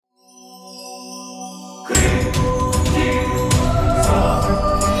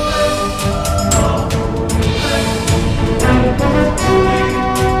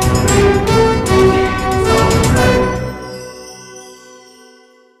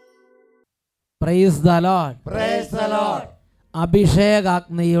Praise the Lord. Praise the Lord.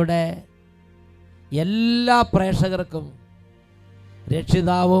 അഭിഷേകാഗ്നിയുടെ എല്ലാ പ്രേക്ഷകർക്കും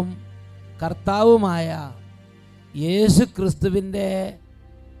രക്ഷിതാവും കർത്താവുമായ യേശു ക്രിസ്തുവിൻ്റെ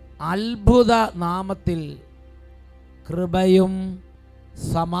അത്ഭുത നാമത്തിൽ കൃപയും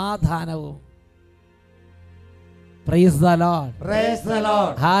സമാധാനവും. Praise the Lord. Praise the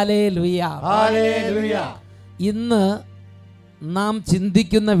Lord. Hallelujah. Hallelujah. ഇന്ന് നാം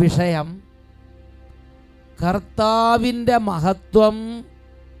ചിന്തിക്കുന്ന വിഷയം കർത്താവിൻ്റെ മഹത്വം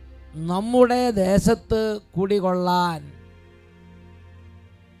നമ്മുടെ ദേശത്ത് കുടികൊള്ളാൻ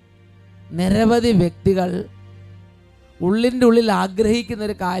നിരവധി വ്യക്തികൾ ഉള്ളിൻ്റെ ഉള്ളിൽ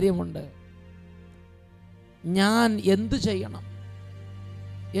ആഗ്രഹിക്കുന്നൊരു കാര്യമുണ്ട്. ഞാൻ എന്തു ചെയ്യണം?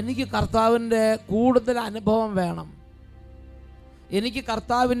 എനിക്ക് കർത്താവിൻ്റെ കൂടുതൽ അനുഭവം വേണം, എനിക്ക്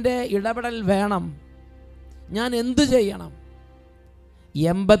കർത്താവിൻ്റെ ഇടപെടൽ വേണം, ഞാൻ എന്തു ചെയ്യണം?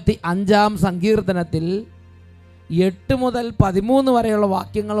 85-ാം സങ്കീർത്തനത്തിൽ 8 മുതൽ 13 വരെയുള്ള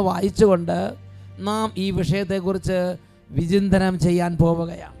വാക്യങ്ങൾ വായിച്ചുകൊണ്ട് നാം ഈ വിഷയത്തെക്കുറിച്ച് വിചിന്തനം ചെയ്യാൻ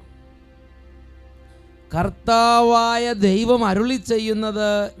പോവുകയാണ്. കർത്താവായ ദൈവം അരുളി ചെയ്യുന്നത്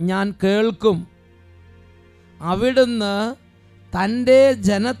ഞാൻ കേൾക്കും, അവിടുന്ന് തൻ്റെ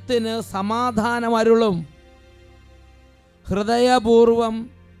ജനത്തിന് സമാധാനമരുളും, ഹൃദയപൂർവം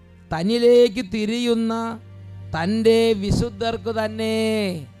തന്നിലേക്ക് തിരിയുന്ന തൻ്റെ വിശുദ്ധർക്ക് തന്നെ.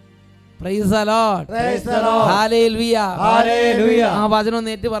 Praise the Lord. Praise the Lord. Hallelujah. Hallelujah. ആ വചനം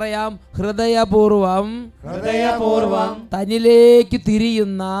നേരിട്ട് പറയാം. ഹൃദയപൂർവം തന്നിലേക്ക്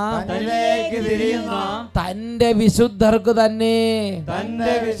തിരിയുന്ന തൻ്റെ വിശുദ്ധർക്ക് തന്നെ.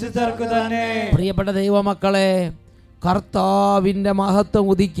 പ്രിയപ്പെട്ട ദൈവമക്കളെ, കർത്താവിൻ്റെ മഹത്വം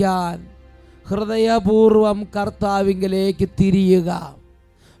ഉദിക്കാൻ ഹൃദയപൂർവം കർത്താവിങ്കിലേക്ക് തിരിയുക.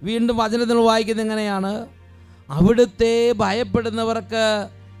 വീണ്ടും വചനത്തിൽ വായിക്കുന്നത് എങ്ങനെയാണ്? അവിടുത്തെ ഭയപ്പെടുന്നവർക്ക്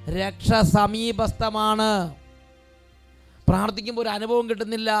രക്ഷ സമീപസ്ഥമാണ്. പ്രാർത്ഥിക്കുമ്പോൾ ഒരു അനുഭവം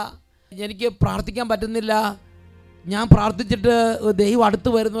കിട്ടുന്നില്ല, എനിക്ക് പ്രാർത്ഥിക്കാൻ പറ്റുന്നില്ല, ഞാൻ പ്രാർത്ഥിച്ചിട്ട് ദൈവം അടുത്ത്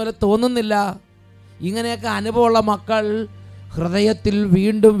വരുന്ന പോലെ തോന്നുന്നില്ല. ഇങ്ങനെയൊക്കെ അനുഭവമുള്ള മക്കൾ ഹൃദയത്തിൽ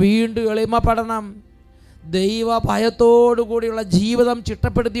വീണ്ടും വീണ്ടും എളിമപ്പെടണം. ദൈവഭയത്തോടു കൂടിയുള്ള ജീവിതം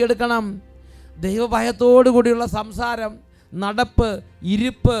ചിട്ടപ്പെടുത്തിയെടുക്കണം. ദൈവഭയത്തോടു കൂടിയുള്ള സംസാരം, നടപ്പ്,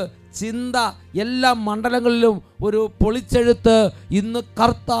 ഇരിപ്പ്, ചിന്ത, എല്ലാ മണ്ഡലങ്ങളിലും ഒരു പൊളിച്ചെഴുത്ത് ഇന്ന്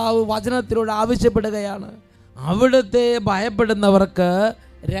കർത്താവ് വചനത്തിലൂടെ ആവശ്യപ്പെടുകയാണ്. അവിടുത്തെ ഭയപ്പെടുന്നവർക്ക്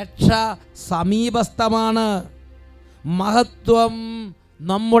രക്ഷ സമീപസ്ഥമാണ്. മഹത്വം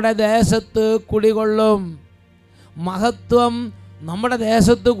നമ്മുടെ ദേശത്ത് കുടികൊള്ളും. മഹത്വം നമ്മുടെ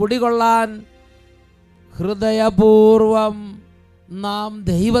ദേശത്ത് കുടികൊള്ളാൻ ഹൃദയപൂർവം നാം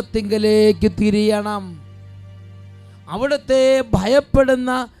ദൈവത്തിങ്കലേക്ക് തിരിയണം. അവിടുത്തെ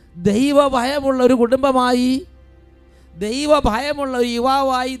ഭയപ്പെടുന്ന ദൈവഭയമുള്ള ഒരു കുടുംബമായി, ദൈവഭയമുള്ള ഒരു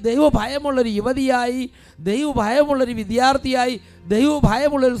യുവാവായി, ദൈവഭയമുള്ളൊരു യുവതിയായി, ദൈവഭയമുള്ളൊരു വിദ്യാർത്ഥിയായി,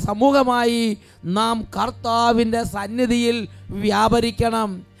 ദൈവഭയമുള്ളൊരു സമൂഹമായി നാം കർത്താവിൻ്റെ സന്നിധിയിൽ വ്യാപരിക്കണം.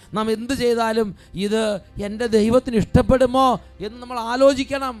 നാം എന്തു ചെയ്താലും ഇത് എൻ്റെ ദൈവത്തിന് ഇഷ്ടപ്പെടുമോ എന്ന് നമ്മൾ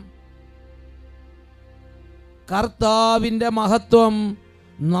ആലോചിക്കണം. കർത്താവിൻ്റെ മഹത്വം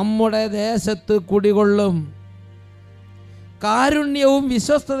നമ്മുടെ ദേശത്ത് കുടികൊള്ളും. കാരുണ്യവും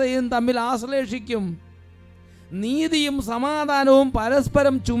വിശ്വസ്തതയും തമ്മിൽ ആശ്ലേഷിക്കും. നീതിയും സമാധാനവും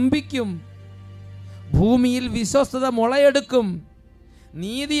പരസ്പരം ചുംബിക്കും. ഭൂമിയിൽ വിശ്വസ്തത മുളയെടുക്കും.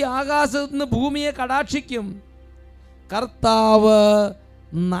 നീതി ആകാശത്ത് നിന്ന് ഭൂമിയെ കടാക്ഷിക്കും. കർത്താവ്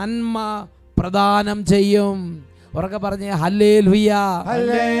നന്മ പ്രദാനം ചെയ്യും. ഉറക്കെ പറഞ്ഞേ ഹല്ലേലൂയ.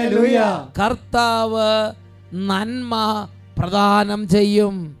 ഹല്ലേലൂയ. കർത്താവ് നന്മ പ്രദാനം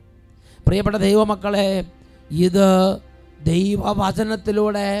ചെയ്യും. പ്രിയപ്പെട്ട ദൈവമക്കളെ, ഇത്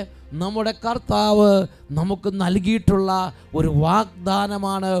ദൈവവചനത്തിലൂടെ നമ്മുടെ കർത്താവ് നമുക്ക് നൽകിയിട്ടുള്ള ഒരു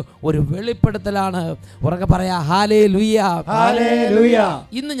വാഗ്ദാനമാണ്, ഒരു വെളിപ്പെടുത്തലാണ്. ഉറക്കെ പറയാ ഹല്ലേലൂയ. ഹല്ലേലൂയ.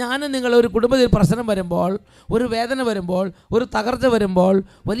 ഇന്ന് ഞാനും നിങ്ങൾ ഒരു കുടുംബത്തിൽ പ്രശ്നം വരുമ്പോൾ, ഒരു വേദന വരുമ്പോൾ, ഒരു തകർച്ച വരുമ്പോൾ,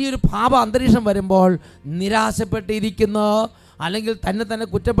 വലിയൊരു പാപ അന്തരീക്ഷം വരുമ്പോൾ നിരാശപ്പെട്ടിരിക്കുന്നോ അല്ലെങ്കിൽ തന്നെ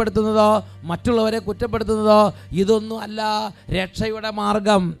കുറ്റപ്പെടുത്തുന്നതോ മറ്റുള്ളവരെ കുറ്റപ്പെടുത്തുന്നതോ ഇതൊന്നും അല്ല രക്ഷയുടെ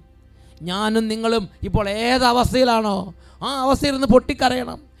മാർഗം. ഞാനും നിങ്ങളും ഇപ്പോൾ ഏതവസ്ഥയിലാണോ ആ അവസ്ഥയിൽ നിന്ന്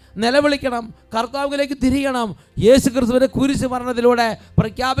പൊട്ടിക്കരയണം, നിലവിളിക്കണം, കർത്താവിലേക്ക് തിരിയണം. യേശു ക്രിസ്തുവിന്റെ കുരിശ് മരണത്തിലൂടെ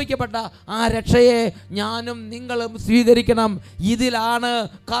പ്രഖ്യാപിക്കപ്പെട്ട ആ രക്ഷയെ ഞാനും നിങ്ങളും സ്വീകരിക്കണം. ഇതിലാണ്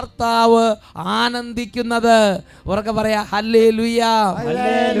കർത്താവ് ആനന്ദിക്കുന്നത്. ഉറക്കെ പറയാ ഹല്ലേലൂയ.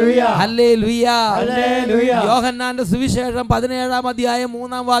 ഹല്ലേലൂയ. ഹല്ലേലൂയ. ഹല്ലേലൂയ. യോഹന്നാന്റെ സുവിശേഷം 17-ാം അധ്യായം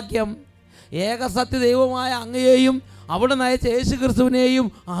 3-ാം വാക്യം, ഏകസത്യ ദൈവമായ അങ്ങയെയും അവിടുന്ന് അയച്ച യേശു ക്രിസ്തുവിനെയും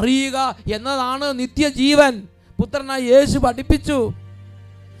അറിയുക എന്നതാണ് നിത്യജീവൻ. പുത്രനായ യേശു പഠിപ്പിച്ചു.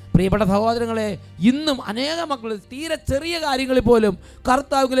 പ്രിയപ്പെട്ട സഹോദരങ്ങളെ, ഇന്നും അനേക മക്കൾ തീരെ ചെറിയ കാര്യങ്ങളിൽ പോലും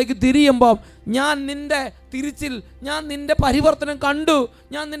കർത്താവിലേക്ക് തിരിയുമ്പം ഞാൻ നിൻ്റെ തിരിച്ചിൽ, ഞാൻ നിൻ്റെ പരിവർത്തനം കണ്ടു,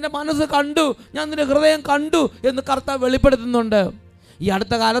 ഞാൻ നിൻ്റെ മനസ്സ് കണ്ടു, ഞാൻ നിൻ്റെ ഹൃദയം കണ്ടു എന്ന് കർത്താവ് വെളിപ്പെടുത്തുന്നുണ്ട്. ഈ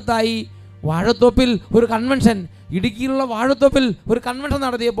അടുത്ത കാലത്തായി വാഴത്തോപ്പിൽ ഒരു കൺവെൻഷൻ, ഇടുക്കിയിലുള്ള വാഴത്തോപ്പിൽ ഒരു കൺവെൻഷൻ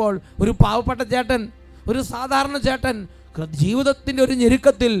നടത്തിയപ്പോൾ ഒരു പാവപ്പെട്ട ചേട്ടൻ, ഒരു സാധാരണ ചേട്ടൻ ജീവിതത്തിൻ്റെ ഒരു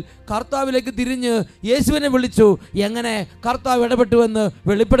ഞെരുക്കത്തിൽ കർത്താവിലേക്ക് തിരിഞ്ഞ് യേശുവിനെ വിളിച്ചു. എങ്ങനെ കർത്താവ് ഇടപെട്ടുവെന്ന്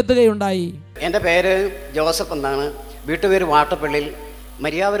വെളിപ്പെടുത്തുകയുണ്ടായി. എൻ്റെ പേര് ജോസഫ് എന്നാണ്. വീട്ടുപേര് വാട്ടപ്പള്ളിയിൽ,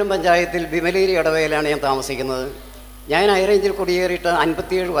 മരിയാപുരം പഞ്ചായത്തിൽ വിമലേരി ഇടവയിലാണ് ഞാൻ താമസിക്കുന്നത്. ഞാൻ ഹൈറേഞ്ചിൽ കുടിയേറിയിട്ട്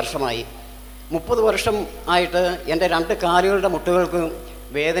 57 വർഷമായി. 30 വർഷം ആയിട്ട് എൻ്റെ 2 കാലുകളുടെ മുട്ടുകൾക്ക്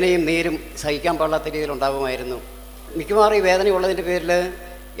വേദനയും നീരും സഹിക്കാൻ പാടാത്ത രീതിയിലുണ്ടാകുമായിരുന്നു. മിക്കവാറും ഈ വേദനയുള്ളതിൻ്റെ പേരിൽ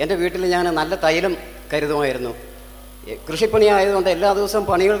എൻ്റെ വീട്ടിൽ ഞാൻ നല്ല തൈലം കരുതുമായിരുന്നു. കൃഷിപ്പണി ആയതുകൊണ്ട് എല്ലാ ദിവസവും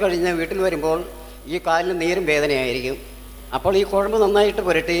പണികൾ കഴിഞ്ഞ് വീട്ടിൽ വരുമ്പോൾ ഈ കാലിന് നീരും വേദനയായിരിക്കും. അപ്പോൾ ഈ കുഴമ്പ് നന്നായിട്ട്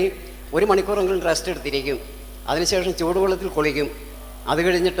പുരട്ടി 1 മണിക്കൂറെങ്കിലും റെസ്റ്റ് എടുത്തിരിക്കും. അതിനുശേഷം ചൂടുവെള്ളത്തിൽ കുളിക്കും. അത്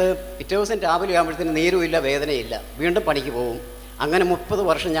കഴിഞ്ഞിട്ട് പിറ്റേ ദിവസം രാവിലെ ആകുമ്പോഴത്തേന് നീരുമില്ല, വേദനയില്ല, വീണ്ടും പണിക്ക് പോകും. അങ്ങനെ 30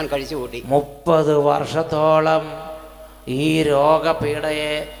 വർഷം ഞാൻ കഴിച്ചു കൂട്ടി. 30 വർഷത്തോളം ഈ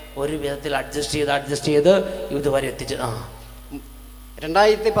രോഗപീഠയെ ഒരു വിധത്തിൽ അഡ്ജസ്റ്റ് ചെയ്ത് ഇതുവരെ എത്തിച്ചു.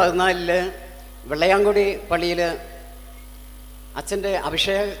 2014 വെള്ളയാങ്കുടി പള്ളിയിൽ അച്ഛൻ്റെ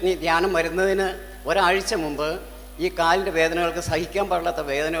അഭിഷേക ധ്യാനം വരുന്നതിന് ഒരാഴ്ച മുമ്പ് ഈ കാലിൻ്റെ വേദനകൾക്ക് സഹിക്കാൻ പാടില്ലാത്ത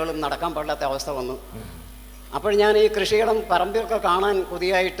വേദനകളും നടക്കാൻ പാടില്ലാത്ത അവസ്ഥ വന്നു. അപ്പോൾ ഞാൻ ഈ കൃഷിയിടം പറമ്പിലൊക്കെ കാണാൻ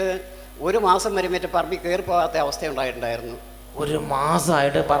കൊതിയായിട്ട് 1 മാസം വരുമ്പേറ്റ് പറമ്പിൽ കയറി പോകാത്ത അവസ്ഥയുണ്ടായിട്ടുണ്ടായിരുന്നു. 1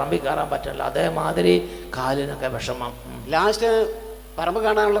 മാസമായിട്ട് പറമ്പിൽ കയറാൻ പറ്റില്ല, അതേമാതിരി കാലിനൊക്കെ വിഷമം. ലാസ്റ്റ് പറമ്പ്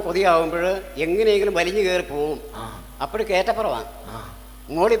കാണാനുള്ള കൊതിയാകുമ്പോൾ എങ്ങനെയെങ്കിലും വലിഞ്ഞു കയറി പോവും. അപ്പോൾ കയറ്റപ്പുറമാണ്.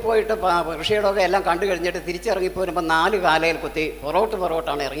 മോളിൽ പോയിട്ട് കൃഷിയിടമൊക്കെ എല്ലാം കണ്ടു കഴിഞ്ഞിട്ട് തിരിച്ചിറങ്ങിപ്പോരുമ്പോൾ 4 കാലയിൽ കുത്തി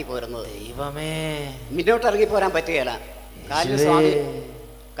പുറകോട്ടാണ് ഇറങ്ങിപ്പോരുന്നത്. ദൈവമേ, മുന്നോട്ട് ഇറങ്ങിപ്പോരാൻ പറ്റുകയില്ല.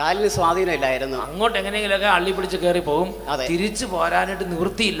 കാലിന് സ്വാധീനമില്ലായിരുന്നു. അങ്ങോട്ട് എങ്ങനെയെങ്കിലുമൊക്കെ അള്ളി പിടിച്ച് കയറി പോകും. അതെ, തിരിച്ചു പോരാനായിട്ട്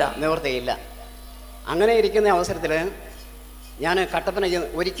നിവൃത്തിയില്ല. അങ്ങനെ ഇരിക്കുന്ന അവസരത്തിൽ ഞാൻ കട്ടപ്പന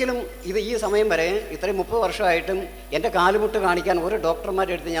ഒരിക്കലും ഈ സമയം വരെ ഇത്രയും 30 വർഷമായിട്ടും എൻ്റെ കാലുമുട്ട് കാണിക്കാൻ ഒരു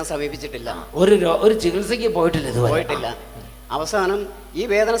ഡോക്ടർമാരുടെ അടുത്ത് ഞാൻ സമീപിച്ചിട്ടില്ല. ഒരു ചികിത്സയ്ക്ക് പോയിട്ടില്ല. അവസാനം ഈ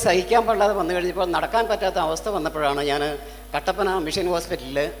വേദന സഹിക്കാൻ പാടില്ലാതെ വന്നു കഴിഞ്ഞപ്പോൾ നടക്കാൻ പറ്റാത്ത അവസ്ഥ വന്നപ്പോഴാണ് ഞാൻ കട്ടപ്പന മിഷൻ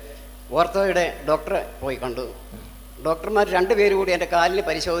ഹോസ്പിറ്റലിൽ ഓർത്തോയുടെ ഡോക്ടറെ പോയി കണ്ടു. ഡോക്ടർമാർ 2 പേര് കൂടി എൻ്റെ കാലിന്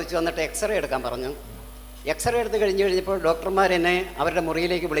പരിശോധിച്ച് വന്നിട്ട് എക്സ്റേ എടുക്കാൻ പറഞ്ഞു. എക്സ്റേ എടുത്ത് കഴിഞ്ഞപ്പോൾ ഡോക്ടർമാർ എന്നെ അവരുടെ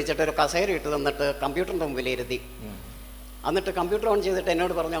മുറിയിലേക്ക് വിളിച്ചിട്ട് ഒരു കസേര ഇട്ട് തന്നിട്ട് കമ്പ്യൂട്ടറിൻ്റെ മുമ്പിൽ ഇരുത്തി. എന്നിട്ട് കമ്പ്യൂട്ടർ ഓൺ ചെയ്തിട്ട്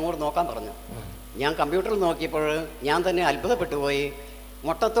എന്നോട് പറഞ്ഞു അങ്ങോട്ട് നോക്കാൻ പറഞ്ഞു. ഞാൻ കമ്പ്യൂട്ടറിൽ നോക്കിയപ്പോൾ ഞാൻ തന്നെ അത്ഭുതപ്പെട്ടു പോയി.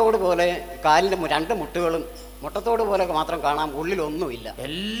 മുട്ടത്തോട് പോലെ കാലിൻ്റെ 2 മുട്ടുകളും മുട്ടത്തോട് പോലെ മാത്രം കാണാം, ഉള്ളിലൊന്നുമില്ല,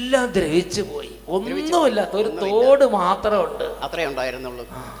 എല്ലാം ദ്രവിച്ചു പോയി, ഒന്നുമില്ലാത്ത ഒരു തോട് മാത്രമുണ്ട്. അത്രേ ഉണ്ടായിരുന്നുള്ളൂ.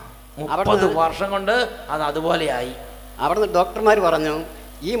 30 വർഷം കൊണ്ട് അത് അതുപോലെയായി. അവിടുന്ന് ഡോക്ടർമാർ പറഞ്ഞു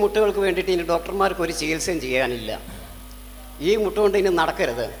ഈ മുട്ടുകൾക്ക് വേണ്ടിയിട്ട് ഇനി ഡോക്ടർമാർക്ക് ഒരു ചികിത്സയും ചെയ്യാനില്ല, ഈ മുട്ട കൊണ്ട് ഇനി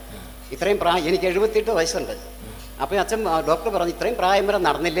നടക്കരുത്. ഇത്രയും എനിക്ക് 78 വയസ്സുണ്ട്. അപ്പോൾ അച്ഛൻ ഡോക്ടർ പറഞ്ഞു ഇത്രയും പ്രായം വരെ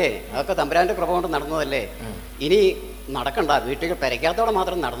നടന്നില്ലേ, അതൊക്കെ തമ്പുരാൻ്റെ കൃപ കൊണ്ട് നടന്നതല്ലേ, ഇനി നടക്കണ്ട, വീട്ടിൽ പെരയ്ക്കാത്തോടെ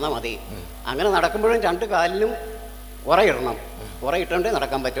മാത്രം നടന്നാൽ മതി. അങ്ങനെ നടക്കുമ്പോഴും 2 കാലിലും ഉറയിടണം, ഉറയിട്ടേ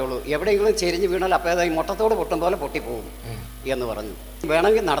നടക്കാൻ പറ്റുള്ളൂ. എവിടെയെങ്കിലും ചെരിഞ്ഞ് വീണാൽ അപ്പോൾ അതായത് മുട്ടത്തോട് പൊട്ടും പോലെ പൊട്ടിപ്പോവും എന്ന് പറഞ്ഞു.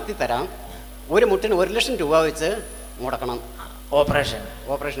 വേണമെങ്കിൽ നടത്തിത്തരാം, ഒരു മുട്ടിന് 1 ലക്ഷം രൂപ വെച്ച് മുടക്കണം ഓപ്പറേഷൻ.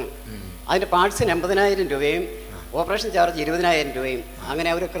 അതിൻ്റെ പാർട്സിന് 80,000 രൂപയും ഓപ്പറേഷൻ ചാർജ് 20,000 രൂപയും. അങ്ങനെ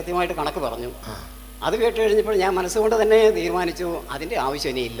അവർ കൃത്യമായിട്ട് കണക്ക് പറഞ്ഞു. അത് കേട്ട് കഴിഞ്ഞപ്പോൾ ഞാൻ മനസ്സുകൊണ്ട് തന്നെ തീരുമാനിച്ചു അതിൻ്റെ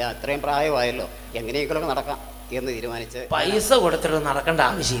ആവശ്യം ഇനിയില്ല, അത്രയും പ്രായമായല്ലോ, എങ്ങനെയെങ്കിലും നടക്കാം എന്ന് തീരുമാനിച്ച് പൈസ കൊടുത്തിട്ട് നടക്കേണ്ട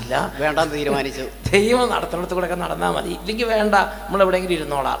ആവശ്യമില്ല, വേണ്ടെന്ന് തീരുമാനിച്ചു. ദൈവം നടത്തുന്നിടത്ത് കൂടെ നടന്നാൽ മതി, ഇല്ലെങ്കിൽ വേണ്ട, നമ്മളെവിടെയെങ്കിലും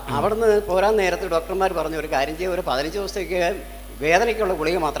ഇരുന്നോളാം. അവിടുന്ന് പോരാൻ നേരത്ത് ഡോക്ടർമാർ പറഞ്ഞു ഒരു കാര്യം ചെയ്യുക, ഒരു 15 ദിവസത്തേക്ക് വേദനയ്ക്കുള്ള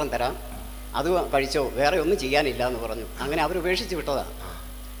ഗുളിക മാത്രം തരാം, അത് കഴിച്ചോ, വേറെ ഒന്നും ചെയ്യാനില്ല എന്ന് പറഞ്ഞു. അങ്ങനെ അവർ ഉപേക്ഷിച്ച് വിട്ടതാണ്.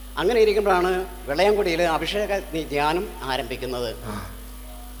 അങ്ങനെ ഇരിക്കുമ്പോഴാണ് വെള്ളയാംകുടിയിൽ അഭിഷേക ധ്യാനം ആരംഭിക്കുന്നത്.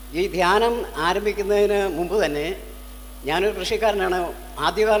 ഈ ധ്യാനം ആരംഭിക്കുന്നതിന് മുമ്പ് തന്നെ ഞാനൊരു കൃഷിക്കാരനാണ്.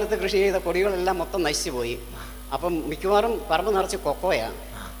 ആദ്യകാലത്ത് കൃഷി ചെയ്ത കൊടികളെല്ലാം മൊത്തം നശിച്ചു പോയി. അപ്പം മിക്കവാറും പറമ്പ് നിറച്ച് കൊക്കോയാണ്.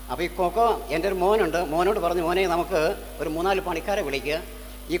 അപ്പോൾ ഈ കൊക്കോ എൻ്റെ ഒരു മോനുണ്ട്, മോനോട് പറഞ്ഞു മോനെ നമുക്ക് ഒരു 3-4 പണിക്കാരെ വിളിക്കുക,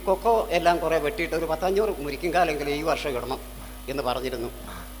 ഈ കൊക്കോ എല്ലാം കുറേ വെട്ടിയിട്ട് ഒരു 100-500 മുരിക്കുംകാലെങ്കിലും ഈ വർഷം ഇടണം എന്ന് പറഞ്ഞിരുന്നു.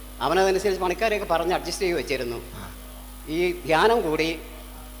 അവനതനുസരിച്ച് പണിക്കാരെയൊക്കെ പറഞ്ഞ് അഡ്ജസ്റ്റ് ചെയ്ത് വെച്ചിരുന്നു. ഈ ധ്യാനം കൂടി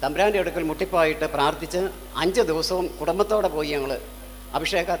തമ്പുരാൻ്റെ അടുക്കൽ മുട്ടിപ്പായിട്ട് പ്രാർത്ഥിച്ച് 5 ദിവസവും കുടുംബത്തോടെ പോയി ഞങ്ങൾ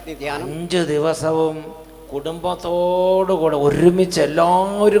അഭിഷേകാഗ്നി ധ്യാനം. 5 ദിവസവും കുടുംബത്തോടുകൂടെ ഒരുമിച്ച്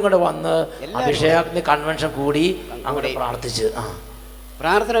എല്ലാവരും കൂടെ വന്ന് അഭിഷേകാഗ്നി കൺവെൻഷൻ കൂടി അങ്ങോട്ട് പ്രാർത്ഥിച്ച്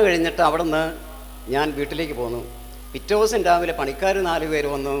പ്രാർത്ഥന കഴിഞ്ഞിട്ട് അവിടെ നിന്ന് ഞാൻ വീട്ടിലേക്ക് പോന്നു. പിറ്റേ ദിവസം രാവിലെ പണിക്കാർ 4 പേര്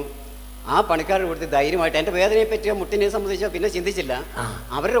വന്നു. ആ പണിക്കാരുടെ കൂട്ടത്തിൽ ധൈര്യമായിട്ട് എൻ്റെ വേദനയെ പറ്റിയോ മുട്ടിനെ സംബന്ധിച്ചോ പിന്നെ ചിന്തിച്ചില്ല.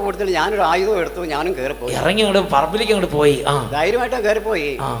 അവരുടെ കൂട്ടത്തിൽ ഞാനൊരു ആയുധം എടുത്തു, ഞാനും കയറിപ്പോയി, ഇറങ്ങി അങ്ങോട്ട് പറമ്പിലേക്ക് അങ്ങോട്ട് പോയി. ധൈര്യമായിട്ട്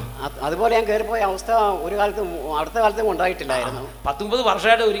കയറിപ്പോയി. അതുപോലെ ഞാൻ കയറിപ്പോയ അവസ്ഥ ഒരു കാലത്തും അടുത്ത കാലത്തും ഉണ്ടായിട്ടില്ലായിരുന്നു. 19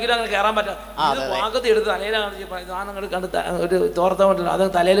 വർഷമായിട്ട് ഒരിക്കലും അങ്ങനെ കയറാൻ പറ്റാം. ഭാഗത്ത് എടുത്ത് തലയിലാണ് ഒരു തോർത്തമുണ്ടല്ലോ, അത്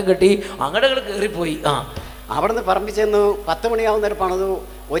തലയിലും കെട്ടി അങ്ങോട്ട് കയറിപ്പോയി. അവിടെ നിന്ന് പറമ്പിൽ ചെന്നു. 10 മണിയാവുന്നൊരു പണിതു.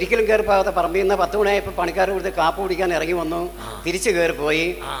 ഒരിക്കലും കയറിപ്പോകാത്ത പറമ്പിൽ നിന്ന് 10 മണിയായപ്പോൾ പണിക്കാരുടെ കൊടുത്ത് കാപ്പ് കുടിക്കാൻ ഇറങ്ങി വന്നു, തിരിച്ച് കയറിപ്പോയി.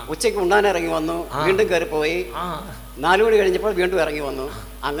 ഉച്ചയ്ക്ക് ഉണ്ണാൻ ഇറങ്ങി വന്നു, വീണ്ടും കയറിപ്പോയി. 4 മണി കഴിഞ്ഞപ്പോൾ വീണ്ടും ഇറങ്ങി വന്നു.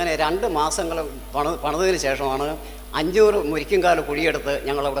 അങ്ങനെ 2 മാസങ്ങൾ പണിതതിന് ശേഷമാണ് 500 മുരിക്കുംകാല് കുഴിയെടുത്ത്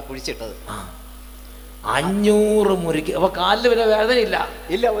ഞങ്ങളവിടെ കുഴിച്ചിട്ടത്. 500 മുരിക്ക്. അപ്പൊ കാലിൽ പിന്നെ വേദനയില്ല?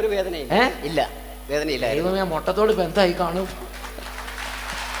 ഇല്ല, ഒരു വേദനയില്ല. ഇല്ല, വേദനയില്ല. ഞാൻ മുട്ടത്തോട് ബന്ധമായി കാണും.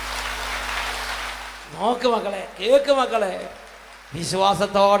 നോക്ക് മക്കളെ, കേക്ക് മക്കളെ,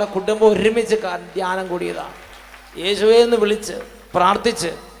 വിശ്വാസത്തോടെ കുടുംബം ഒരുമിച്ച് ധ്യാനം കൂടിയതാണ്. യേശുവേ എന്ന് വിളിച്ച്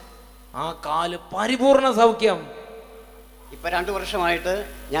പ്രാർത്ഥിച്ച് ആ കാല് പരിപൂർണ സൗഖ്യം. ഇപ്പൊ 2 വർഷമായിട്ട്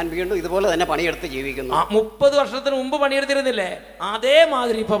ഞാൻ വീണ്ടും ഇതുപോലെ തന്നെ പണിയെടുത്ത് ജീവിക്കുന്നു. 30 വർഷത്തിന് മുമ്പ് പണിയെടുത്തിരുന്നില്ലേ,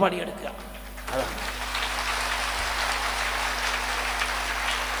 അതേമാതിരി ഇപ്പൊ പണിയെടുക്കുക. അതാണ്.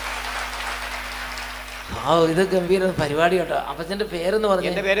 ഇത് ഗംഭീര പരിപാടി കേട്ടോ. അപ്പച്ചന്റെ പേരെന്ന് പറഞ്ഞു?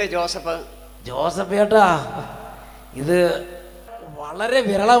 എന്റെ പേര് ജോസഫ്. ജോസഫ് ഏട്ടാ, ഇത് വളരെ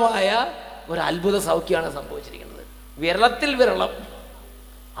വിരളമായ ഒരു അത്ഭുത സൗഖ്യമാണ് സംഭവിച്ചിരിക്കുന്നത്. വിരളത്തിൽ വിരളം.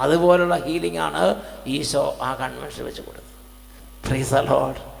 അതുപോലുള്ള ഹീലിംഗ് ആണ് ഈശോ ആ കൺവെൻഷൻ വെച്ച് കൊടുത്തത്. Price the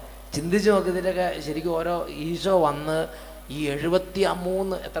Lord. ചിന്തിച്ചു നോക്കി, ഇതിൻ്റെയൊക്കെ ശരിക്കും ഓരോ ഈശോ വന്ന് ഈ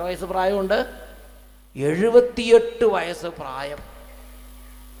 73 എത്ര വയസ്സ് പ്രായമുണ്ട്? 78 വയസ്സ് പ്രായം.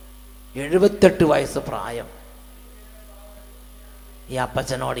 78 വയസ്സ് പ്രായം. ഈ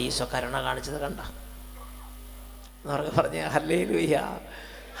അപ്പച്ചനോട് ഈശോ കരുണ കാണിച്ചത് കണ്ട പറഞ്ഞ ഹല്ലേലൂയ,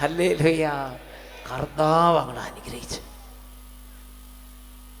 ഹല്ലേലൂയ. കർത്താവ് അങ്ങോട്ട് അനുഗ്രഹിച്ചു.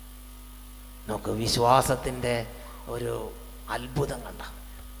 നമുക്ക് വിശ്വാസത്തിൻ്റെ ഒരു അത്ഭുതം കണ്ട.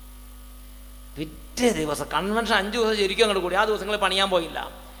 പിറ്റേ ദിവസം കൺവെൻഷൻ 5 ദിവസം ശരിക്കും അങ്ങോട്ട് കൂടി. ആ ദിവസങ്ങളിൽ പണിയാൻ പോയില്ല.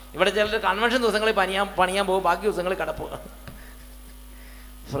 ഇവിടെ ചിലർ കൺവെൻഷൻ ദിവസങ്ങളിൽ പണിയാൻ പോകും, ബാക്കി ദിവസങ്ങളിൽ കിടപ്പ്.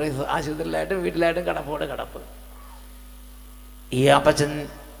 ആശുപത്രിയിലായിട്ടും വീട്ടിലായിട്ടും കിടപ്പ്. ഈ അപ്പച്ചൻ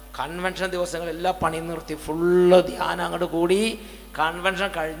കൺവെൻഷൻ ദിവസങ്ങളെല്ലാം പണി നിർത്തി ഫുള്ള് ധ്യാനം അങ്ങോട്ട് കൂടി. കൺവെൻഷൻ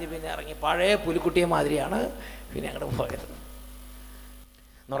കഴിഞ്ഞ് പിന്നെ ഇറങ്ങി പഴയ പുലിക്കുട്ടിയെ മാതിരിയാണ് പിന്നെ അങ്ങോട്ട് പോയത്.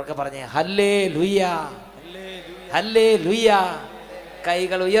 എന്നൊക്കെ പറഞ്ഞേ ഹല്ലേലൂയ, ഹല്ലേലൂയ.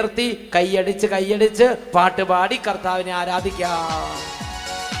 കൈകൾ ഉയർത്തി കൈയടിച്ച് പാട്ടുപാടി കർത്താവിനെ ആരാധിക്കാം.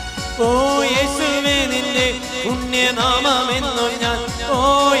 ഓ യേശുവേ നിന്റെ പുണ്യനാമമെന്നും ഞാൻ, ഓ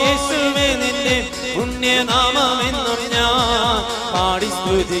യേശുവേ നിന്റെ പുണ്യനാമമെന്നും ഞാൻ പാടി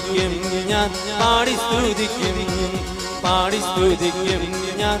സ്തുതിക്കും, ഞാൻ പാടി സ്തുതിക്കും, പാടി സ്തുതിക്കും,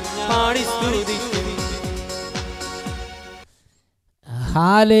 ഞാൻ പാടി സ്തുതിക്കും.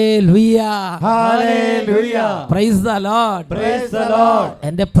 Hallelujah, hallelujah. Price the Lord, price the Lord.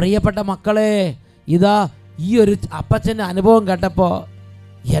 എൻ്റെ പ്രിയപ്പെട്ട മക്കളെ, ഇതാ ഈ ഒരു അപ്പച്ചൻ്റെ അനുഭവം കേട്ടപ്പോൾ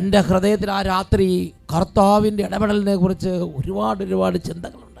എൻ്റെ ഹൃദയത്തിൽ ആ രാത്രി കർത്താവിൻ്റെ ഇടപെടലിനെ കുറിച്ച് ഒരുപാട്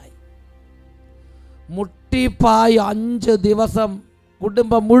ചിന്തകളുണ്ടായി. മുട്ടിപ്പായി 5 ദിവസം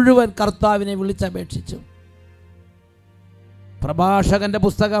കുടുംബം മുഴുവൻ കർത്താവിനെ വിളിച്ചപേക്ഷിച്ചു. പ്രഭാഷകന്റെ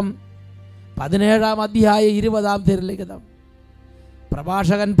പുസ്തകം 17-ാം അധ്യായം 20-ാം തിരുലിഖിതം.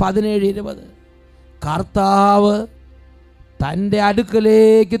 പ്രഭാഷകൻ 17:20. കർത്താവ് തൻ്റെ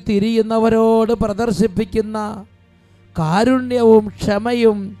അടുക്കലേക്ക് തിരിയുന്നവരോട് പ്രദർശിപ്പിക്കുന്ന കാരുണ്യവും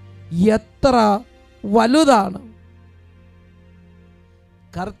ക്ഷമയും എത്ര വലുതാണ്.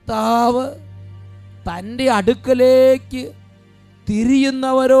 കർത്താവ് തൻ്റെ അടുക്കലേക്ക്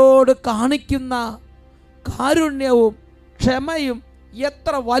തിരിയുന്നവരോട് കാണിക്കുന്ന കാരുണ്യവും ക്ഷമയും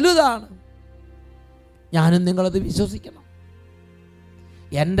എത്ര വലുതാണ്. ഞാനും നിങ്ങളത് വിശ്വസിക്കണം.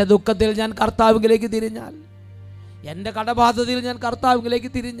 എൻ്റെ ദുഃഖത്തിൽ ഞാൻ കർത്താവിലേക്ക് തിരിഞ്ഞാൽ, എൻ്റെ കടബാധ്യതയിൽ ഞാൻ കർത്താവിലേക്ക്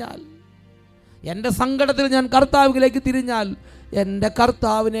തിരിഞ്ഞാൽ, എൻ്റെ സങ്കടത്തിൽ ഞാൻ കർത്താവിലേക്ക് തിരിഞ്ഞാൽ, എൻ്റെ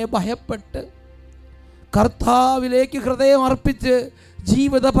കർത്താവിനെ ഭയപ്പെട്ട് കർത്താവിലേക്ക് ഹൃദയം അർപ്പിച്ച്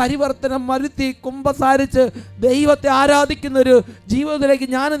ജീവിത പരിവർത്തനം വരുത്തി കുമ്പസാരിച്ച് ദൈവത്തെ ആരാധിക്കുന്നൊരു ജീവിതത്തിലേക്ക്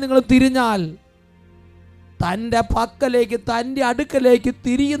ഞാനും നിങ്ങൾ തിരിഞ്ഞാൽ, തൻ്റെ പക്കലേക്ക് തൻ്റെ അടുക്കലേക്ക്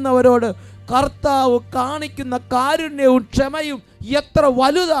തിരിയുന്നവരോട് കർത്താവ് കാണിക്കുന്ന കാരുണ്യവും ക്ഷമയും എത്ര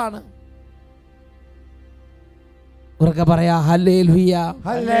വലുതാണ്. ഉറക്കെ പറയാ ഹല്ലേലൂയ,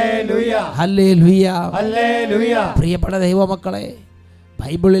 ഹല്ലേലൂയ, ഹല്ലേലൂയ, ഹല്ലേലൂയ. പ്രിയപ്പെട്ട ദൈവമക്കളെ,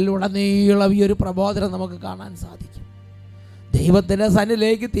 ബൈബിളിലുടനീളം ഈ ഒരു പ്രബോധനം നമുക്ക് കാണാൻ സാധിക്കും. ദൈവത്തിൻ്റെ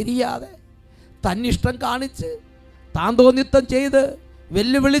സന്നിധിയിലേക്ക് തിരിയാതെ തന്നിഷ്ടം കാണിച്ച് താൻ തോന്നിത്തം ചെയ്ത്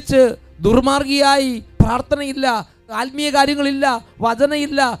വെല്ലുവിളിച്ച് ദുർമാർഗിയായി പ്രാർത്ഥനയില്ല, ആത്മീയ കാര്യങ്ങളില്ല,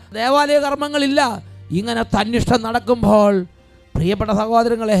 വചനയില്ല, ദേവാലയ കർമ്മങ്ങളില്ല, ഇങ്ങനെ തന്നിഷ്ടം നടക്കുമ്പോൾ പ്രിയപ്പെട്ട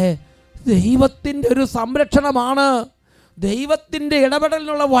സഹോദരങ്ങളെ, ദൈവത്തിൻ്റെ ഒരു സംരക്ഷണമാണ്, ദൈവത്തിൻ്റെ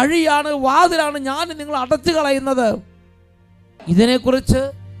ഇടപെടലിനുള്ള വഴിയാണ്, വാതിലാണ് ഞാൻ നിങ്ങൾ അടച്ചു കളയുന്നത്. ഇതിനെക്കുറിച്ച്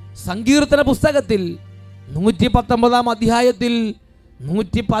സങ്കീർത്തന പുസ്തകത്തിൽ 119 അധ്യായത്തിൽ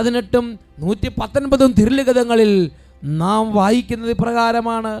 118 119 തിരുലിഖിതങ്ങളിൽ നാം വായിക്കുന്നത്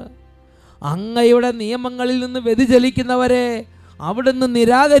ഇപ്രകാരമാണ്: അങ്ങയുടെ നിയമങ്ങളിൽ നിന്ന് വ്യതിചലിക്കുന്നവരെ അവിടുന്ന്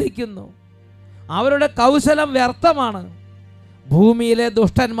നിരാകരിക്കുന്നു, അവരുടെ കൗശലം വ്യർത്ഥമാണ്. ഭൂമിയിലെ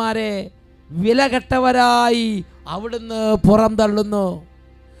ദുഷ്ടന്മാരെ വിലകെട്ടവരായി അവിടുന്ന് പുറംതള്ളുന്നു.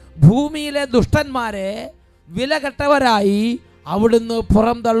 ഭൂമിയിലെ ദുഷ്ടന്മാരെ വിലകെട്ടവരായി അവിടുന്ന്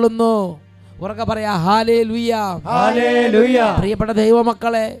പുറംതള്ളുന്നു. ഉറക്കെ പറയാ ഹല്ലേലൂയ, ഹല്ലേലൂയ. പ്രിയപ്പെട്ട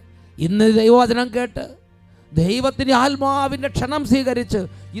ദൈവമക്കളെ, ഇന്ന് ദൈവവചനം കേട്ട് ദൈവത്തിൻ്റെ ആത്മാവിൻ്റെ ക്ഷണം സ്വീകരിച്ച്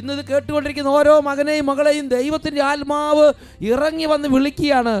ഇന്നത് കേട്ടുകൊണ്ടിരിക്കുന്ന ഓരോ മകനെയും മകളെയും ദൈവത്തിൻ്റെ ആത്മാവ് ഇറങ്ങി വന്ന്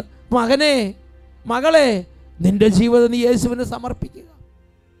വിളിക്കുകയാണ്. മകനെ, മകളെ, നിന്റെ ജീവിതം നീ യേശുവിന് സമർപ്പിക്കുക.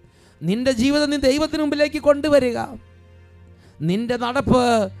 നിന്റെ ജീവിതം നീ ദൈവത്തിന് മുമ്പിലേക്ക് കൊണ്ടുവരിക. നിന്റെ നടപ്പ്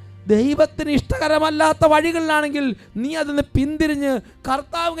ദൈവത്തിന് ഇഷ്ടകരമല്ലാത്ത വഴികളിലാണെങ്കിൽ നീ അതിന് പിന്തിരിഞ്ഞ്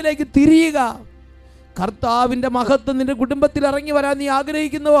കർത്താവിലേക്ക് തിരിയുക. കർത്താവിൻ്റെ മഹത്വം നിന്റെ കുടുംബത്തിൽ ഇറങ്ങി വരാൻ നീ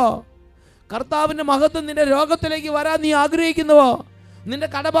ആഗ്രഹിക്കുന്നുവോ? കർത്താവിൻ്റെ മഹത്വം നിന്റെ രോഗത്തിലേക്ക് വരാൻ നീ ആഗ്രഹിക്കുന്നുവോ? നിന്റെ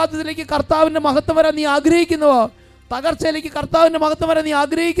കടബാധ്യതയിലേക്ക് കർത്താവിൻ്റെ മഹത്വം വരാൻ നീ ആഗ്രഹിക്കുന്നുവോ? തകർച്ചയിലേക്ക് കർത്താവിൻ്റെ മഹത്വം വരാൻ നീ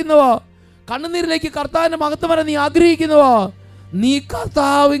ആഗ്രഹിക്കുന്നുവോ? കണ്ണുനീരിലേക്ക് കർത്താവിൻ്റെ മഹത്വം വരാൻ നീ ആഗ്രഹിക്കുന്നുവോ? നീ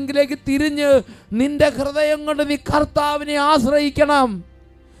കർത്താവിലേക്ക് തിരിഞ്ഞ് നിന്റെ ഹൃദയം കൊണ്ട് നീ കർത്താവിനെ ആശ്രയിക്കണം.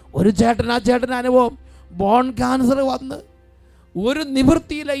 ഒരു ചേട്ടൻ, ആ ചേട്ടൻ്റെ അനുഭവം, ബോൺ ക്യാൻസർ വന്ന് ഒരു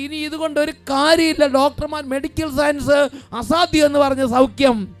നിവൃത്തിയില്ല, ഇനി ഇതുകൊണ്ട് ഒരു കാര്യമില്ല, ഡോക്ടർമാർ മെഡിക്കൽ സയൻസ് അസാധ്യം എന്ന് പറഞ്ഞ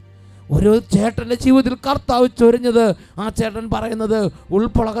സൗഖ്യം. ഒരു ചേട്ടൻ്റെ ജീവിതത്തിൽ കർത്താവ് ചൊരിഞ്ഞത്, ആ ചേട്ടൻ പറയുന്നത്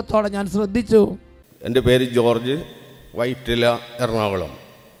ഉൾപ്പുളകത്തോടെ ഞാൻ ശ്രദ്ധിച്ചു. എൻ്റെ പേര് ജോർജ്, വൈറ്റില, എറണാകുളം.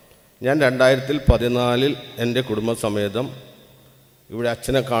 ഞാൻ 2014 എൻ്റെ കുടുംബസമേതം ഇവിടെ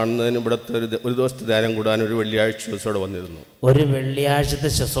അച്ഛനെ കാണുന്നതിന് ഇവിടുത്തെ ഒരു ദിവസത്തെ ധ്യാനം കൂടാൻ ഒരു വെള്ളിയാഴ്ച ദിവസം ഇവിടെ വന്നിരുന്നു. ഒരു വെള്ളിയാഴ്ചത്തെ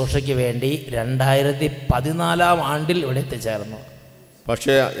ശുശ്രൂഷയ്ക്ക് വേണ്ടി 2014 ഇവിടെ എത്തിച്ചേർന്നു.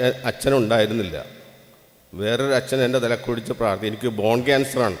 പക്ഷേ അച്ഛനുണ്ടായിരുന്നില്ല. വേറൊരു അച്ഛൻ എൻ്റെ തലക്കുടിച്ച് പ്രാർത്ഥി. എനിക്ക് ബോൺ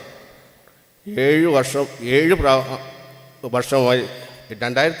ക്യാൻസറാണ്. 7 വർഷമായി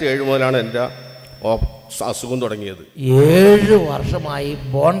 2007 മുതലാണ് എൻ്റെ അസുഖം തുടങ്ങിയത്. 7 വർഷമായി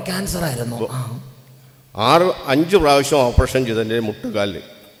ബോൺ ക്യാൻസർ ആയിരുന്നു. 5 പ്രാവശ്യം ഓപ്പറേഷൻ ചെയ്തു എൻ്റെ മുട്ടുകാലിൽ.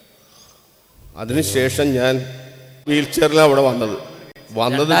 അതിനുശേഷം ഞാൻ വീൽ ചെയറിലാണ് ഇവിടെ വന്നത്.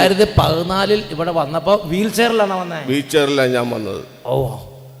 2014 ഇവിടെ വന്നപ്പോൾ വീൽ ചെയറിലാണ് വന്നത്. വീൽ ചെയറിലാണ് ഞാൻ വന്നത്. ഓ,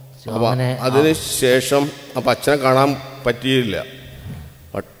 അപ്പോൾ അതിനുശേഷം അപ്പം അച്ഛനെ കാണാൻ പറ്റിയില്ല.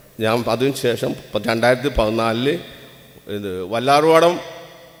 ഞാൻ അതിനുശേഷം 2014 ഇത് വല്ലാർവാടം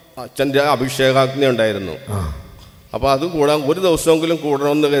അച്ഛൻ്റെ അഭിഷേകാഗ്നി ഉണ്ടായിരുന്നു. അപ്പോൾ അത് കൂടാൻ ഒരു ദിവസമെങ്കിലും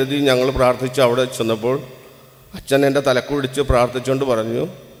കൂടണമെന്ന് കരുതി ഞങ്ങൾ പ്രാർത്ഥിച്ച് അവിടെ ചെന്നപ്പോൾ അച്ഛൻ എൻ്റെ തലക്ക് പിടിച്ച് പ്രാർത്ഥിച്ചുകൊണ്ട് പറഞ്ഞു,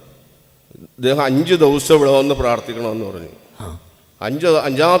 ഇദ്ദേഹം 5 ദിവസം ഇവിടെ വന്ന് പ്രാർത്ഥിക്കണമെന്ന് പറഞ്ഞു. 5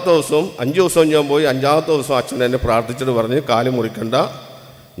 ദിവസം ഞാൻ പോയി. 5ാമത്തെ ദിവസം അച്ഛൻ എന്നെ പ്രാർത്ഥിച്ചിട്ട് പറഞ്ഞ്, കാല് മുറിക്കണ്ട,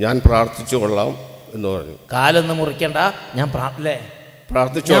 ഞാൻ പ്രാർത്ഥിച്ചു കൊള്ളാം എന്ന് പറഞ്ഞു. കാലൊന്നും മുറിക്കണ്ട, ഞാൻ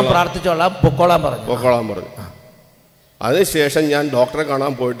പ്രാർത്ഥിച്ചോളാം, പൊക്കോളാൻ പറഞ്ഞു. അതിനുശേഷം ഞാൻ ഡോക്ടറെ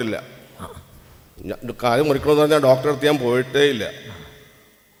കാണാൻ പോയിട്ടില്ല. കാല് മുറിക്കണമെന്ന് പറഞ്ഞാൽ ഡോക്ടറെ അടുത്ത് ഞാൻ പോയിട്ടേ ഇല്ല.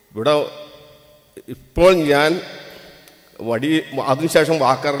 ഇവിടെ ഇപ്പോൾ ഞാൻ അതിനുശേഷം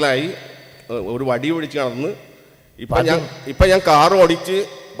വാക്കറിലായി ഒരു വടി പിടിച്ച് നടന്ന് ഇപ്പം ഞാൻ കാർ ഓടിച്ച്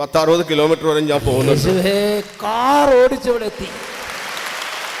 10-60 കിലോമീറ്റർ വരെ ഞാൻ പോകുന്നുണ്ട്. കാർ ഓടിച്ച് ഇവിടെ എത്തി.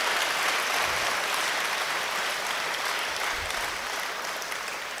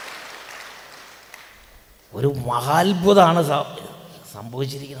 ഒരു മഹാത്ഭുതമാണ്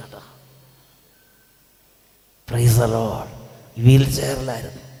സംഭവിച്ചിരിക്കുന്നത്. Price the Lord. വീൽ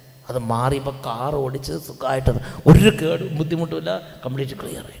ചെയറിലായിരുന്നു, അത് മാറിയപ്പോൾ കാർ ഓടിച്ച് സുഖമായിട്ട് ഒരു കേടും ബുദ്ധിമുട്ടുമില്ല, കംപ്ലീറ്റ്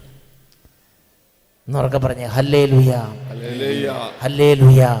ക്ലിയർ ആയി. എന്നൊക്കെ പറഞ്ഞേ ഹല്ലേലൂയ,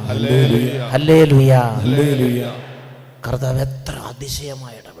 ഹല്ലേലൂയ, ഹല്ലേലൂയ. കർത്താവ് എത്ര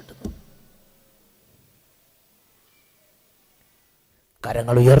അതിശയമായി ഇടപെടുന്നു.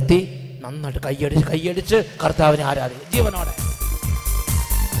 കരങ്ങൾ ഉയർത്തി നന്നായിട്ട് കൈയടിച്ച് കർത്താവിനെ ആരാധിക്കും ജീവനോടെ.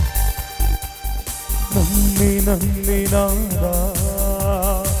 നന്ദി നന്ദി നാദാ,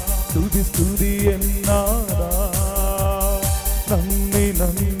 സ്തുതി സ്തുതി എന്നാദാ. നന്ദി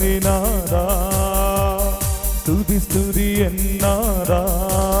നന്ദി നാദാ, സ്തുതി സ്തുതി എന്നാദാ.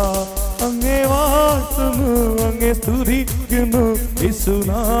 അങ്ങേ വാഴ്ത്തുന്നു, അങ്ങേ സ്തുതിക്കുന്നു,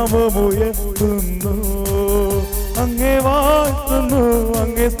 യേശുനാമമുയർത്തുന്നു. അങ്ങേ വാഴ്ത്തുന്നു,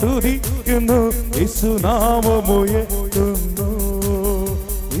 അങ്ങേ സ്തുതിക്കുന്നു, യേശുനാമമുയർത്തുന്നു,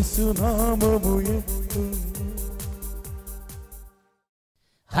 യേശുനാമമുയർത്തുന്നു.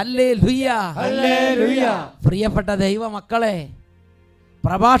 Hallelujah, hallelujah. പ്രിയപ്പെട്ട ദൈവമക്കളെ,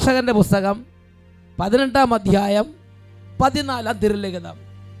 പ്രഭാഷകന്റെ പുസ്തകം 18-ാം അധ്യായം 14-ാം തിരുലിഖിതം.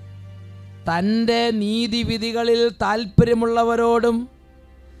 തൻ്റെ നീതിവിധികളിൽ താല്പര്യമുള്ളവരോടും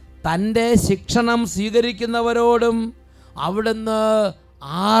തൻ്റെ ശിക്ഷണം സ്വീകരിക്കുന്നവരോടും അവിടുന്ന്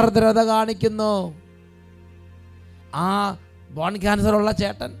ആർദ്രത കാണിക്കുന്നു. ആ ബോൺ ക്യാൻസറുള്ള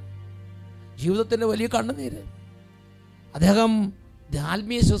ചേട്ടൻ, ജീവിതത്തിൻ്റെ വലിയ കണ്ണുനീര്, അദ്ദേഹം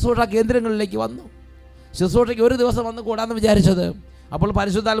ആത്മീയ ശുശ്രൂഷ കേന്ദ്രങ്ങളിലേക്ക് വന്നു. ശുശ്രൂഷയ്ക്ക് ഒരു ദിവസം വന്ന് കൂടാമെന്ന് വിചാരിച്ചത്. അപ്പോൾ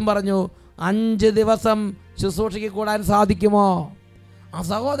പരിശുദ്ധാത്മാവ് പറഞ്ഞു, 5 ദിവസം ശുശ്രൂഷയ്ക്ക് കൂടാൻ സാധിക്കുമോ? ആ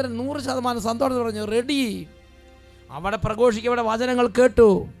സഹോദരൻ 100% സന്തോഷത്തിൽ പറഞ്ഞു, റെഡി. അവിടെ പ്രഘോഷിക്കവിടെ വചനങ്ങൾ കേട്ടു.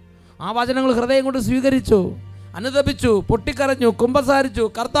 ആ വചനങ്ങൾ ഹൃദയം കൊണ്ട് സ്വീകരിച്ചു, അനുതപിച്ചു, പൊട്ടിക്കരഞ്ഞു, കുമ്പസാരിച്ചു,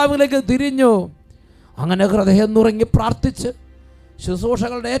 കർത്താവിലേക്ക് തിരിഞ്ഞു. അങ്ങനെ ഹൃദയം നുറങ്ങി പ്രാർത്ഥിച്ച്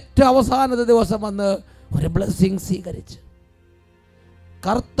ശുശ്രൂഷകളുടെ ഏറ്റവും അവസാനത്തെ ദിവസം വന്ന് ഒരു ബ്ലെസ്സിങ് സ്വീകരിച്ച്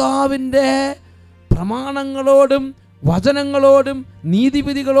കർത്താവിൻ്റെ പ്രമാണങ്ങളോടും വചനങ്ങളോടും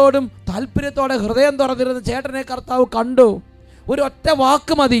നീതിവിധികളോടും താല്പര്യത്തോടെ ഹൃദയം തുറന്നിരുന്ന ചേട്ടനെ കർത്താവ് കണ്ടു. ഒരു ഒറ്റ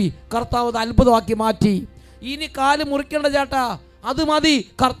വാക്ക് മതി, കർത്താവ് അത് അത്ഭുതമാക്കി മാറ്റി. ഇനി കാല് മുറിക്കേണ്ട ചേട്ടാ, അത് മതി,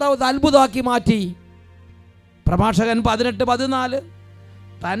 കർത്താവ് അത് അത്ഭുതമാക്കി മാറ്റി. പ്രഭാഷകൻ 18-14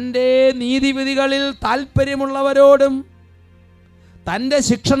 തൻ്റെ നീതിവിധികളിൽ താല്പര്യമുള്ളവരോടും തൻ്റെ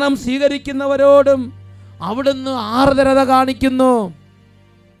ശിക്ഷണം സ്വീകരിക്കുന്നവരോടും അവിടുന്ന് ആർദ്രത കാണിക്കുന്നു.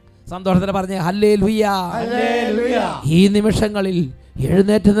 സന്തോഷത്തിന് പറഞ്ഞേ ഹല്ലേലൂയ. ഈ നിമിഷങ്ങളിൽ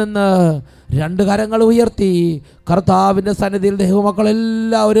എഴുന്നേറ്റ് നിന്ന് 2 കരങ്ങൾ ഉയർത്തി കർത്താവിൻ്റെ സന്നിധിയിൽ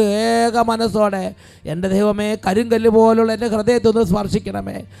ദൈവമക്കളെല്ലാവരും ഏക മനസ്സോടെ, എൻ്റെ ദൈവമേ, കരിങ്കല്ല് പോലുള്ള എൻ്റെ ഹൃദയത്തെ ഒന്ന്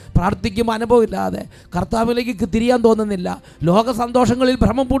സ്പർശിക്കണമേ. പ്രാർത്ഥിക്കുമ്പോൾ അനുഭവമില്ലാതെ കർത്താവിലേക്ക് തിരിയാൻ തോന്നുന്നില്ല. ലോക സന്തോഷങ്ങളിൽ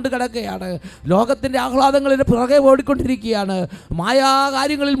ഭ്രമം പൂണ്ട് കിടക്കുകയാണ്. ലോകത്തിൻ്റെ ആഹ്ലാദങ്ങളിൽ പിറകെ ഓടിക്കൊണ്ടിരിക്കുകയാണ്. മായാ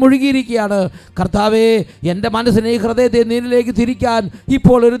കാര്യങ്ങളിൽ മുഴുകിയിരിക്കുകയാണ്. കർത്താവേ, എൻ്റെ മനസ്സിനെ, ഈ ഹൃദയത്തെ നിന്നിലേക്ക് തിരിക്കാൻ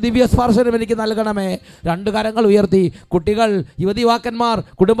ഇപ്പോൾ ഒരു ദിവ്യ സ്പർശനം എനിക്ക് നൽകണമേ. 2 കരങ്ങൾ ഉയർത്തി കുട്ടികൾ, യുവതിവാക്കന്മാർ,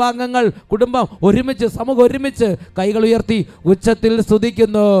 കുടുംബാംഗങ്ങൾ, കുടുംബം ഒരുമിച്ച്, സമൂഹം ഒരുമിച്ച് കൈകൾ ഉയർത്തി ഉച്ചത്തിൽ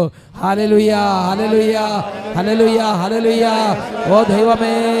സ്തുതിക്കുന്നു. Hallelujah, hallelujah, hallelujah, hallelujah. ഓ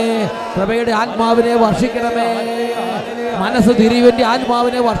ദൈവമേ, കൃപയുടെ ആത്മാവിനെ വർഷിക്കണമേ. മനസ്സ് തിരിവിൻ്റെ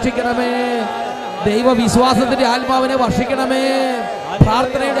ആത്മാവിനെ വർഷിക്കണമേ. ദൈവവിശ്വാസത്തിൻ്റെ ആത്മാവിനെ വർഷിക്കണമേ.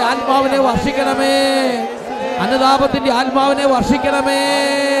 പ്രാർത്ഥനയുടെ ആത്മാവിനെ വർഷിക്കണമേ. അനുതാപത്തിൻ്റെ ആത്മാവിനെ വർഷിക്കണമേ.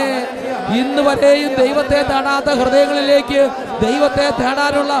 ഇന്ന് വരെയും ദൈവത്തെ തേടാത്ത ഹൃദയങ്ങളിലേക്ക് ദൈവത്തെ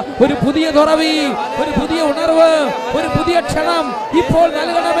തേടാനുള്ള ഒരു പുതിയ തുറവി, ഒരു പുതിയ ഉണർവ്, ഒരു പുതിയ ക്ഷണം ഇപ്പോൾ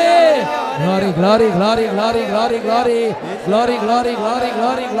നൽകണമേ. Glory, glory, glory, glory, glory, glory, glory, glory, glory,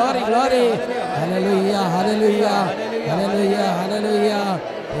 glory, glory, glory. Hallelujah, hallelujah, hallelujah, hallelujah.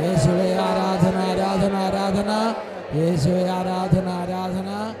 യേശുവേ ആരാധന, ആരാധന, ആരാധന. യേശുവേ ആരാധന, ആരാധന.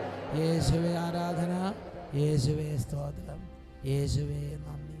 യേശുവേ ആരാധന. യേശുവേ സ്തോത്രം. യേശുവേ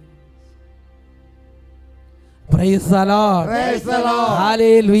നന്ദി. Praise the Lord. Praise the Lord.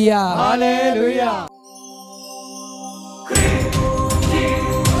 Hallelujah. Hallelujah.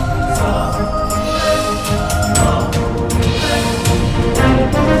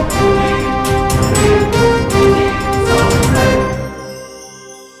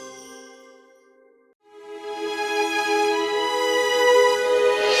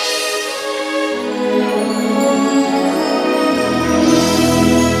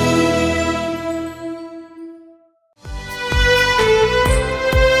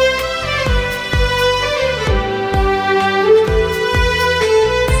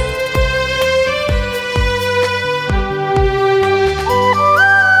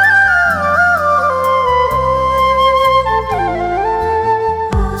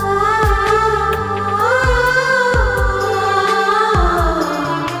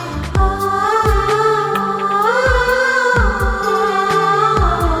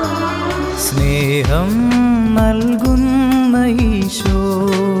 സ്നേഹം നൽകുന്ന ഈശോ,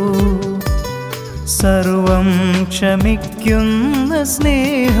 സർവം ക്ഷമിക്കുന്ന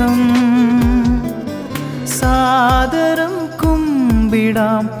സ്നേഹം, സാദരം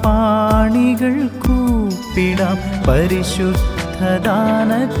കുമ്പിടാം, പാണികൾ കൂപ്പിടാം, പരിശുദ്ധദാനത്തെ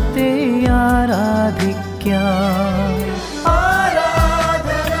ആരാധിക്കാം.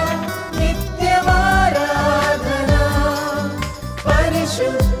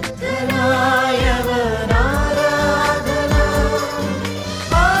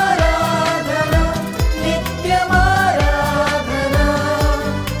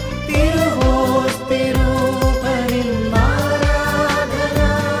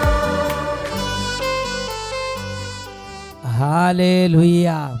 Hallelujah,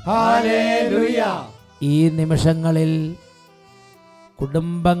 hallelujah. ഈ നിമിഷങ്ങളിൽ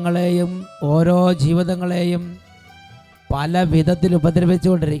കുടുംബങ്ങളെയും ഓരോ ജീവിതങ്ങളെയും പല വിധത്തിൽ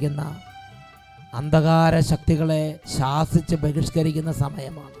ഉപദ്രവിച്ചുകൊണ്ടിരിക്കുന്ന അന്ധകാര ശക്തികളെ ശാസിച്ച് ബഹിഷ്കരിക്കുന്ന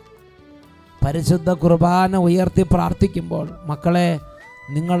സമയമാണ്. പരിശുദ്ധ കുർബാന ഉയർത്തി പ്രാർത്ഥിക്കുമ്പോൾ മക്കളെ,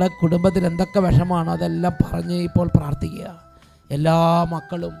 നിങ്ങളുടെ കുടുംബത്തിൽ എന്തൊക്കെ വിഷമാണോ അതെല്ലാം പറഞ്ഞ് ഇപ്പോൾ പ്രാർത്ഥിക്കുക. എല്ലാ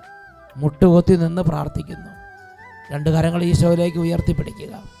മക്കളും മുട്ടുകൊത്തി നിന്ന് പ്രാർത്ഥിക്കുന്നു. 2 കരങ്ങൾ ഈശോയിലേക്ക്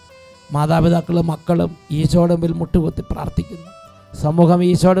ഉയർത്തിപ്പിടിക്കുക. മാതാപിതാക്കളും മക്കളും ഈശോയുടെ മുമ്പിൽ മുട്ടുകുത്തി പ്രാർത്ഥിക്കുന്നു. സമൂഹം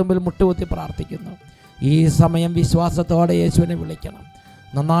ഈശോയുടെ മുമ്പിൽ മുട്ടുകുത്തി പ്രാർത്ഥിക്കുന്നു. ഈ സമയം വിശ്വാസത്തോടെ യേശുവിനെ വിളിക്കണം.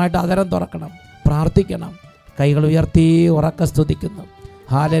 നന്നായിട്ട് അതരം തുറക്കണം, പ്രാർത്ഥിക്കണം. കൈകൾ ഉയർത്തി ഉറക്കെ സ്തുതിക്കുന്നു.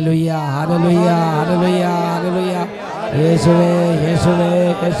 Hallelujah, hallelujah, hallelujah, hallelujah. യേശുവേ, യേശുവേ,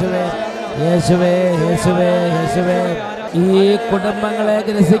 യേശുവേ, യേശുവേ, യേശുവേ, യേശുവേ. ഈ കുടുംബങ്ങളെ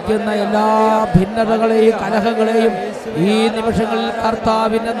ഗ്രസിക്കുന്ന എല്ലാ ഭിന്നതകളെയും കലഹങ്ങളെയും ഈ നിമിഷങ്ങളിൽ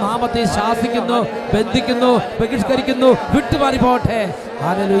കർത്താവിന്റെ നാമത്തിൽ ശാസിക്കുന്നു, ബന്ധിക്കുന്നു, ബഹിഷ്കരിക്കുന്നു, വിട്ടുമാറി പോട്ടെ.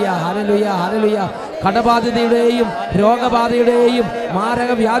 Hallelujah, hallelujah, hallelujah. കടബാധിതയുടെയും രോഗബാധയുടെയും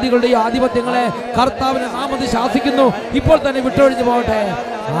മാരക വ്യാധികളുടെയും ആധിപത്യങ്ങളെ കർത്താവിന്റെ നാമത്തിൽ ശാസിക്കുന്നു, ഇപ്പോൾ തന്നെ വിട്ടൊഴിഞ്ഞു പോകട്ടെ.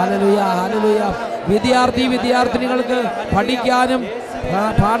 Hallelujah, hallelujah. വിദ്യാർത്ഥിനികൾക്ക് പഠിക്കാനും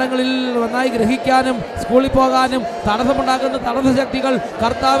പാഠങ്ങളിൽ നന്നായി ഗ്രഹിക്കാനും സ്കൂളിൽ പോകാനും തടസ്സമുണ്ടാക്കുന്ന തടസ്സശക്തികൾ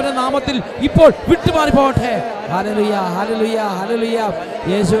കർത്താവിന്റെ നാമത്തിൽ ഇപ്പോൾ വിട്ടുമാറി പോകട്ടെ. Hallelujah, hallelujah, hallelujah.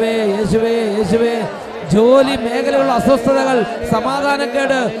 യേശുവേ, യേശുവേ, യേശുവേ. ജോലി മേഖലയുള്ള അസ്വസ്ഥതകൾ,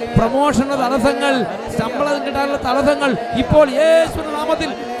 സമാധാനക്കേട്, പ്രമോഷന്റെ തടസ്സങ്ങൾ, ശമ്പളം കിട്ടാനുള്ള തടസ്സങ്ങൾ ഇപ്പോൾ യേശുവിന്റെ നാമത്തിൽ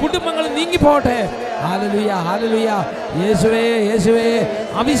കുടുംബങ്ങളിൽ നീങ്ങിപ്പോട്ടെ. Hallelujah, hallelujah. യേശുവേ, യേശുവേ.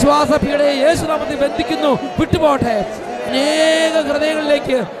 അവിശ്വാസ പീഡയെ യേശു നാമത്തിൽ ബന്ധിക്കുന്നു, വിട്ടുപോട്ടെ. അനേക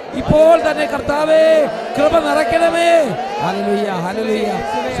ഹൃദയങ്ങളിലേക്ക് ഇപ്പോൾ തന്നെ കർത്താവേ കൃപ നിറയ്ക്കണമേ. Hallelujah, hallelujah.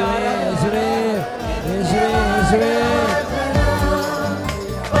 യേശുവേ, യേശുവേ, യേശുവേ, യേശുവേ.